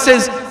 Allah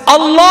says,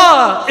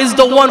 Allah is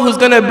the one who's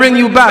going to bring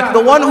you back,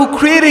 the one who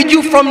created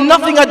you from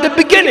nothing at the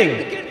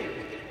beginning.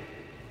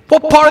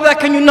 What part of that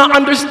can you not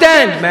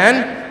understand,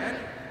 man?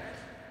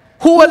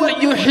 هُوَ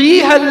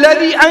يُحْيِيهَا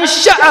الَّذِي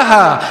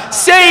أَنْشَأَهَا.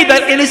 Say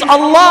that it is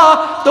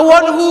Allah, the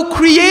one who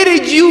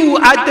created you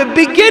at the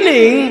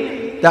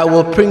beginning, that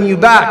will bring you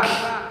back.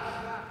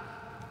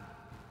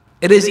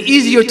 It is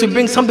easier to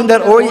bring something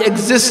that already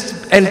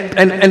exists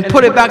and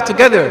put it back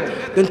together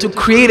than to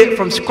create it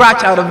from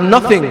scratch out of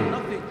nothing.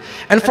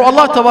 And for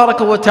Allah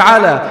Tabaraka wa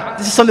Ta'ala,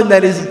 this is something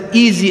that is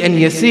easy and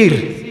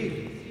yasir.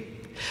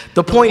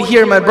 The point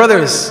here, my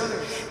brothers,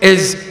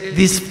 is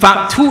these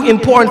two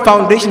important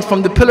foundations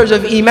from the pillars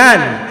of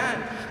Iman.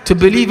 To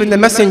believe in the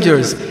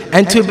messengers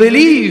and to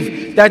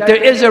believe that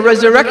there is a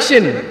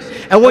resurrection.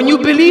 And when you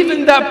believe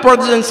in that,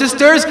 brothers and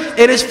sisters,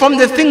 it is from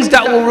the things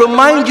that will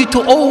remind you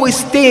to always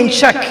stay in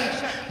check.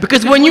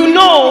 Because when you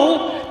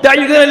know that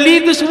you're going to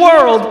leave this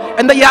world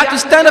and that you have to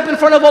stand up in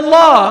front of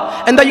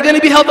Allah and that you're going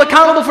to be held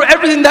accountable for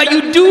everything that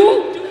you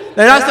do,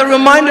 then that's a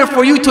reminder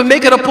for you to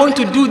make it a point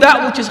to do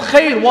that which is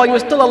khair while you're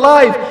still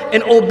alive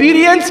in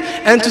obedience,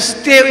 and to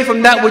stay away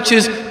from that which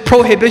is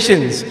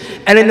prohibitions.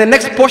 And in the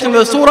next portion of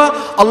the surah,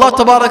 Allah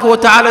Tabaraka wa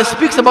Ta'ala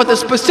speaks about this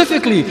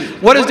specifically.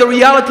 What is the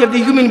reality of the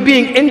human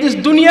being in this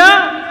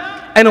dunya,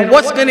 and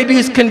what's going to be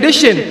his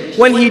condition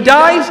when he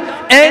dies,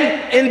 and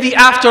in the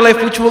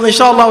afterlife, which will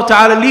inshallah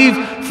ta'ala leave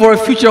for a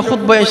future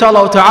khutbah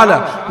inshallah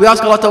ta'ala. We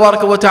ask Allah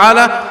Tabaraka wa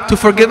Ta'ala to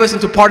forgive us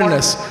and to pardon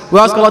us. We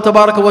ask Allah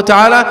Tabaraka wa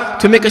Ta'ala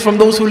to make us from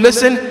those who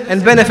listen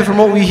and benefit from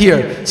what we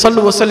hear.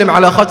 Sallu wa sallim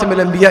ala khatam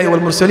al-anbiya'i wal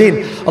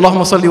mursaleen.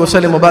 Allahumma salli wa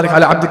sallim wa barik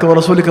ala abdika wa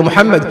rasulika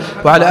Muhammad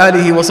wa ala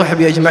alihi wa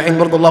sahbihi ajma'in.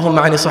 Warda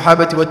Allahumma ani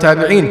sahabati wa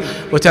tabi'in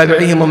wa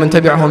tabi'ihim wa man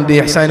tabi'ahum bi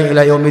ihsani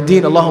ila yawm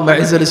ad-din. Allahumma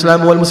a'izz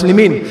al-islam wal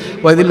muslimin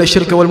wa adhill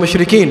ash-shirka wal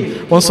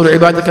mushrikeen wa ansur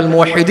ibadaka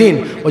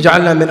al-muwahhidin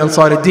waj'alna min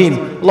ansar ad-din.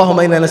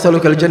 Allahumma inna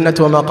nas'aluka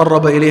al-jannata wa ma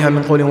qarraba ilayha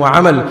min qawlin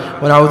وعمل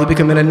ونعوذ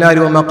بك من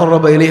النار وما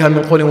قرب إليها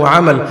من قول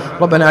وعمل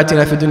ربنا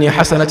آتنا في الدنيا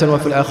حسنة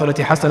وفي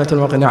الآخرة حسنة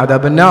وقنا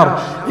عذاب النار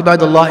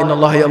عباد الله إن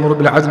الله يأمر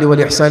بالعدل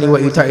والإحسان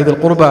وإيتاء ذي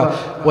القربى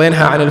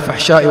وينهى عن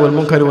الفحشاء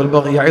والمنكر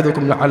والبغي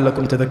يعظكم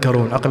لعلكم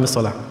تذكرون أقم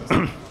الصلاة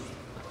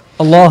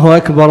الله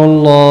أكبر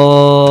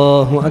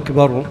الله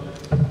أكبر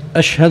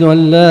أشهد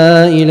أن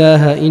لا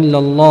إله إلا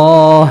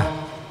الله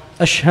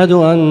أشهد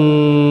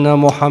أن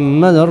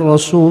محمدا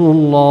رسول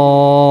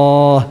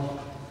الله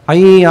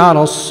حي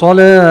على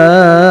الصلاة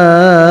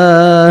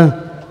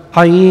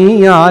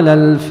حي على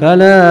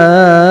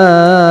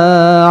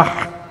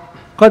الفلاح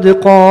قد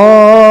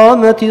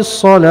قامت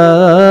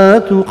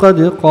الصلاة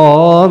قد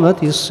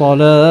قامت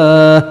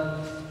الصلاة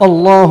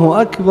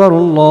الله أكبر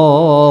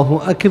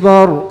الله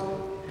أكبر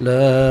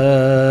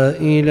لا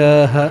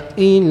إله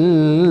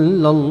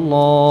إلا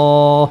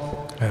الله.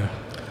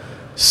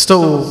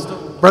 So,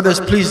 brothers,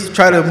 please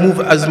try to move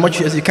as much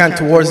as you can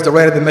towards the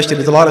right of the masjid.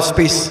 There's a lot of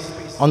space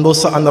on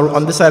this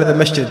side of the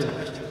masjid.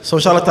 So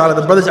inshallah ta'ala,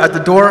 the brothers at the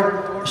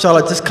door,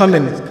 inshallah, just come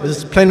in.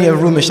 There's plenty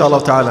of room,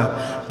 inshallah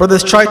ta'ala.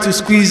 Brothers, try to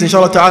squeeze,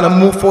 inshallah ta'ala,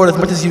 move forward as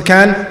much as you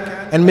can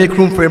and make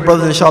room for your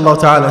brothers, inshallah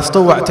ta'ala.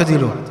 Stawu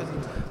wa'tadilu.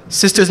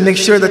 Sisters, make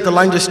sure that the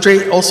lines are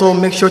straight. Also,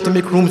 make sure to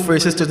make room for your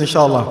sisters,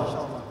 inshallah.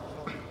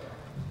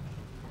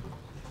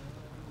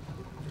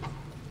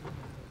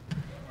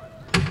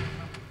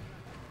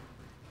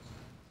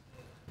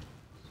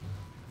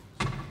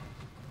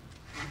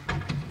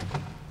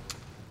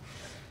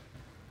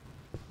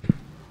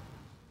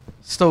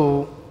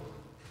 So,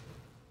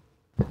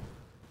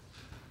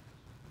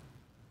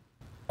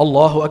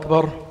 Allahu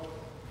Akbar.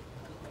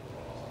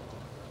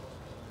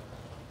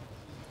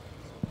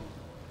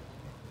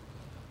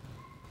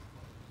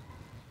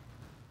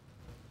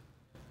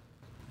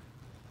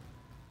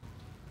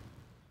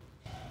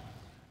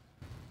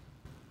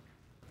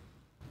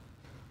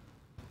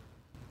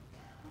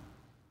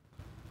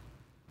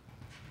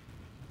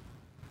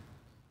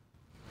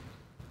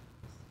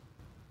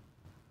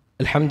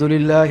 الحمد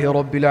لله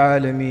رب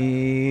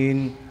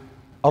العالمين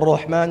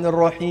الرحمن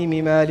الرحيم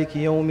مالك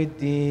يوم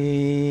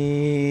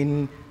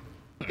الدين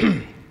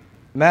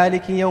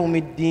مالك يوم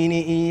الدين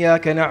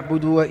إياك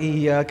نعبد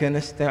وإياك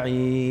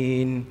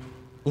نستعين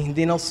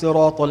اهدنا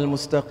الصراط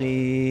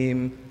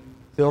المستقيم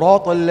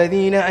صراط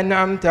الذين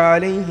أنعمت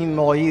عليهم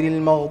غير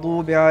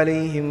المغضوب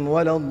عليهم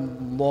ولا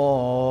الضالين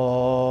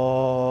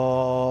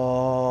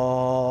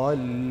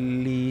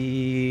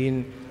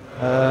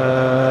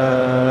آمين.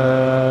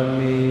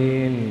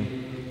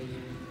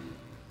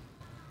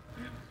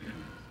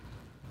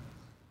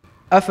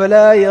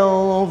 أفلا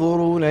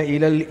ينظرون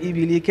إلى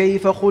الإبل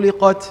كيف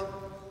خلقت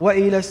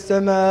وإلى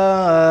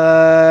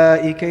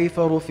السماء كيف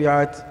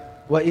رفعت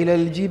وإلى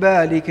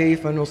الجبال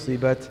كيف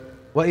نصبت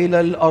وإلى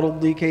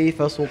الأرض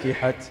كيف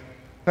سطحت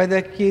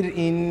فذكر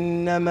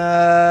إنما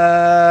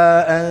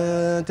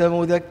أنت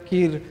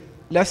مذكر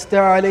لست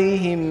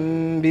عليهم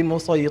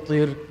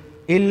بمسيطر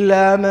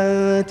إلا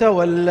من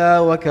تولى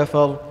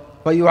وكفر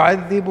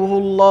فيعذبه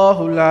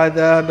الله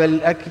العذاب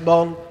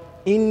الأكبر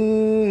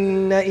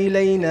إن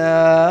إلينا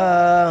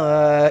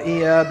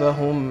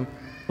إيابهم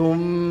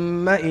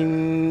ثم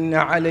إن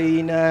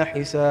علينا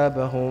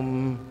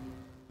حسابهم.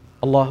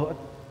 الله أكبر.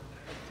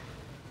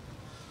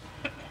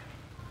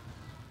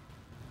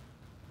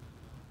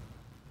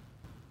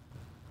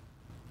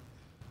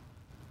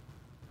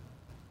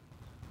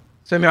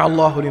 سمع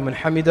الله لمن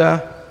حمده.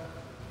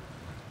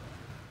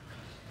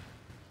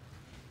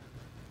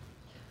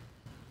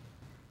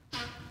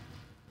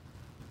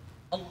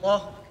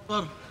 الله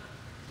أكبر.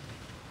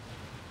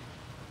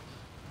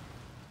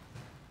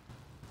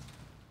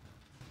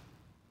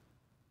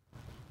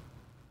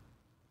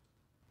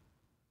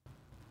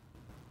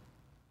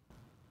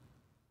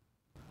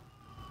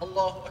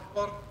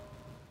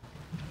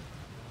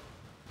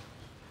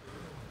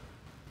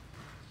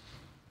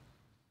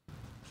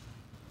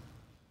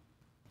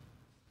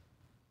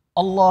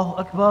 الله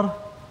أكبر.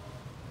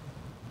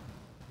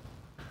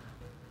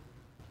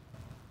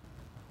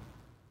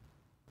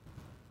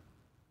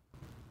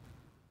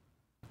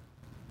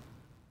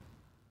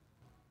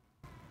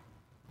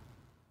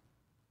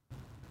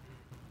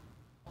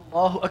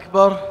 الله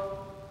أكبر.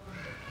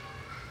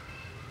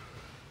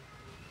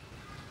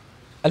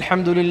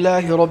 الحمد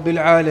لله رب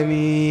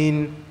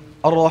العالمين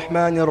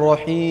الرحمن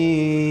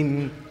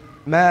الرحيم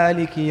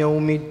مالك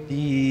يوم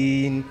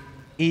الدين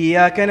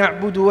إياك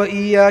نعبد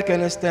وإياك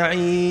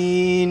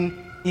نستعين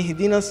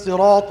اهدنا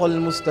الصراط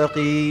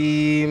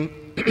المستقيم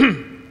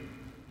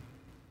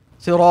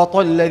صراط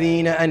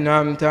الذين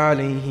أنعمت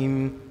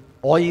عليهم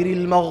غير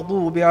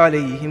المغضوب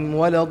عليهم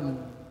ولا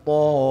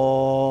الضالين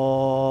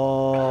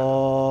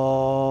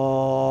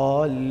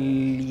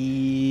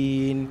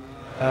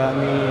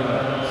آمين.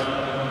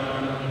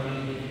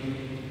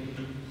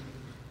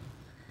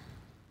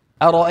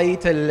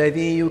 أرأيت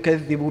الذي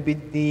يكذب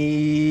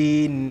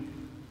بالدين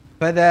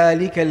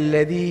فذلك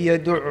الذي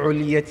يدع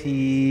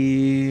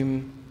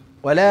اليتيم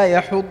ولا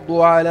يحض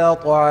على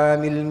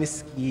طعام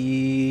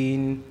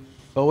المسكين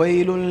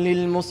فويل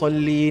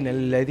للمصلين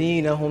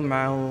الذين هم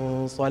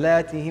عن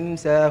صلاتهم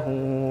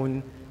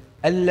ساهون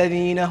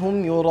الذين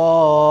هم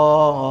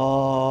يراءون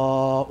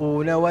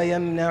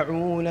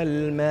ويمنعون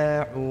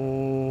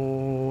الماعون.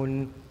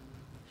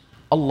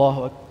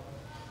 الله أكبر.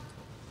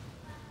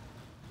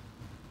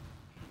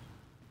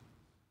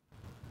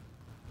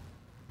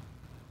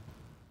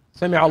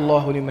 سمع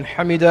الله لمن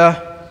حمده.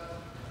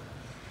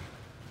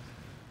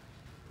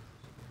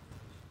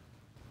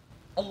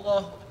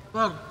 الله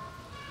أكبر.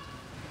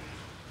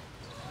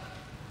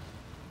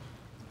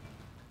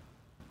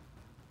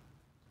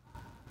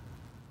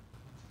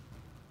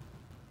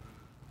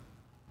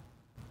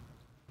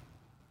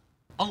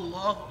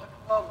 الله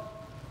أكبر.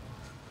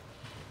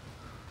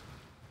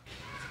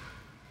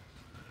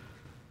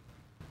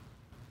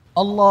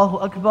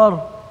 الله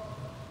أكبر.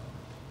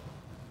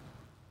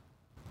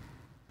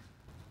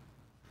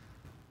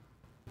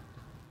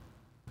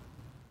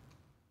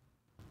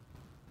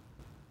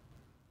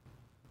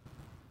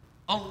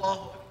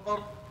 الله أكبر.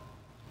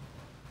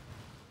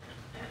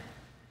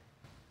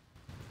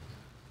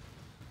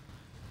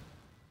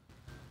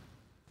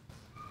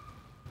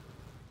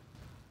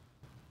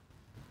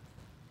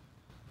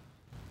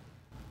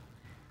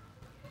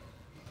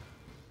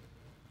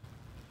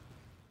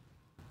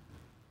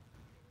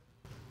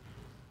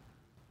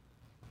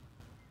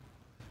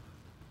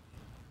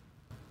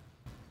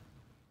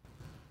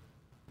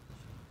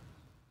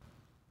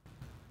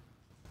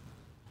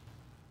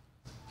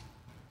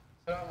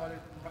 السلام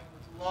عليكم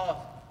ورحمة الله.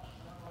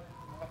 السلام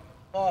عليكم ورحمة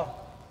الله.